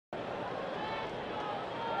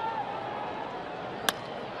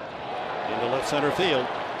into left center field.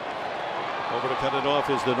 Over to cut it off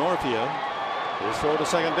is Denorfia. His throw to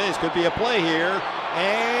second base could be a play here,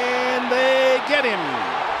 and they get him.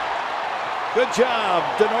 Good job,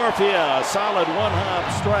 Denorfia. Solid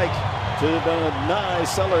one-hop strike to deny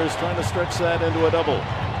Sellers, trying to stretch that into a double.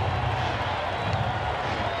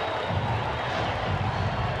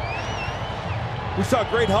 We saw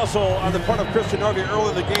great hustle on the part of Denorfia early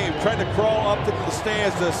in the game, trying to crawl up into the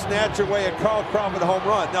stands to snatch away a Carl Crawford home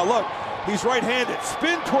run. Now look, he's right-handed.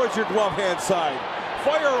 Spin towards your glove hand side.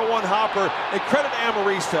 Fire a one-hopper and credit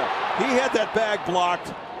Amarista. He had that bag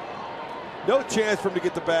blocked. No chance for him to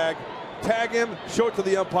get the bag. Tag him, show it to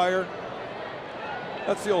the umpire.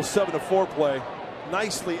 That's the old 7-4 play.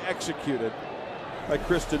 Nicely executed by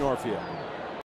Denorfia.